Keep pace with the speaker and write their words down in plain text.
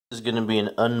is going to be an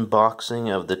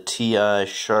unboxing of the TI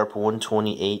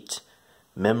Sharp128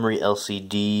 memory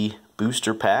LCD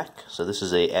booster pack. So this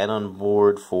is a add-on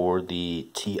board for the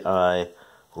TI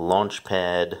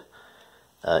LaunchPad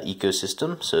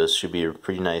ecosystem. So this should be a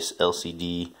pretty nice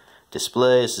LCD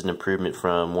display. This is an improvement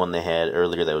from one they had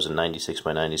earlier that was a 96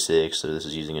 by 96. So this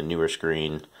is using a newer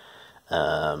screen,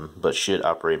 but should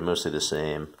operate mostly the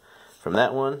same from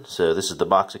that one. So this is the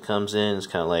box it comes in. It's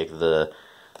kind of like the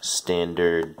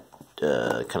standard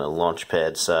kind of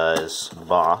LaunchPad size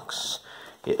box.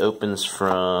 It opens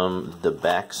from the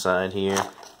back side here.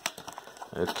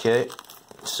 Okay,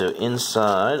 so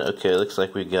inside, okay, looks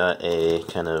like we got a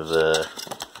kind of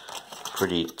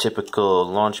pretty typical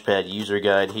LaunchPad user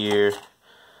guide here. It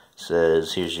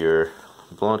says here's your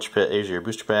LaunchPad, here's your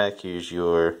booster pack, here's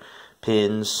your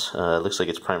pins. Looks like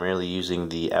it's primarily using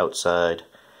the outside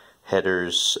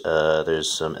headers.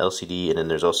 There's some LCD, and then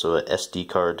there's also a SD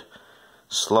card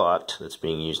slot that's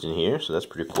being used in here, so that's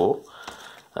pretty cool.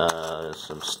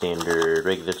 Some standard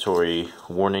regulatory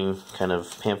warning kind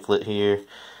of pamphlet here,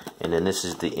 and then this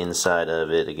is the inside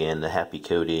of it. Again, the happy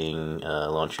coding,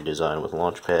 launch your design with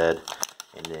LaunchPad,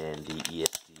 and then the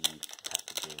ESD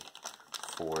packaging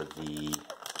for the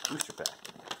booster pack.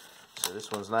 So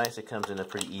this one's nice. It comes in a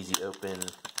pretty easy open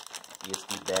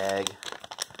ESD bag.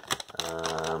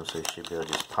 So you should be able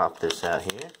to just pop this out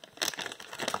here.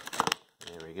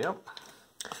 There we go.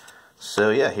 So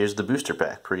yeah, here's the booster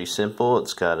pack. Pretty simple.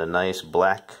 It's got a nice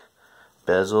black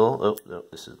bezel. Oh, no,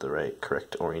 this is the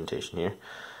correct orientation here.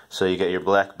 So you got your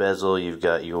black bezel. You've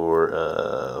got your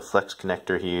flex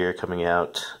connector here coming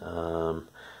out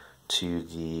to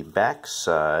the back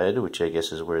side, which I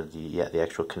guess is where the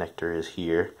actual connector is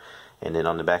here. And then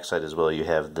on the back side as well, you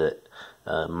have the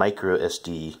micro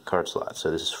SD card slot.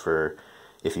 So this is for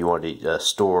if you want to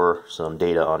store some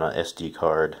data on a SD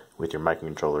card with your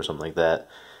microcontroller or something like that,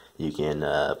 you can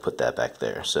put that back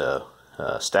there. So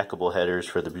stackable headers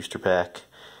for the booster pack,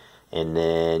 and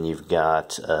then you've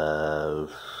got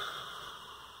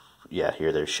yeah,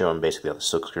 here they're showing basically on the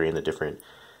silk screen the different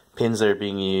pins that are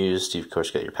being used. You've of course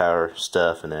got your power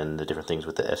stuff, and then the different things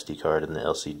with the SD card and the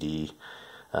LCD.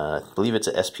 I believe it's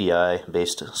a SPI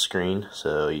based screen,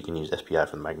 so you can use SPI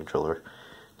from the microcontroller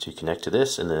to connect to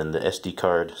this, and then the SD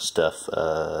card stuff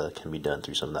can be done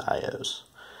through some of the IOs.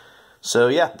 So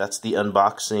yeah, that's the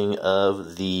unboxing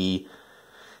of the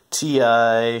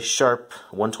TI Sharp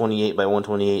 128 by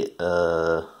 128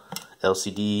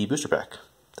 LCD booster pack.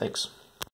 Thanks.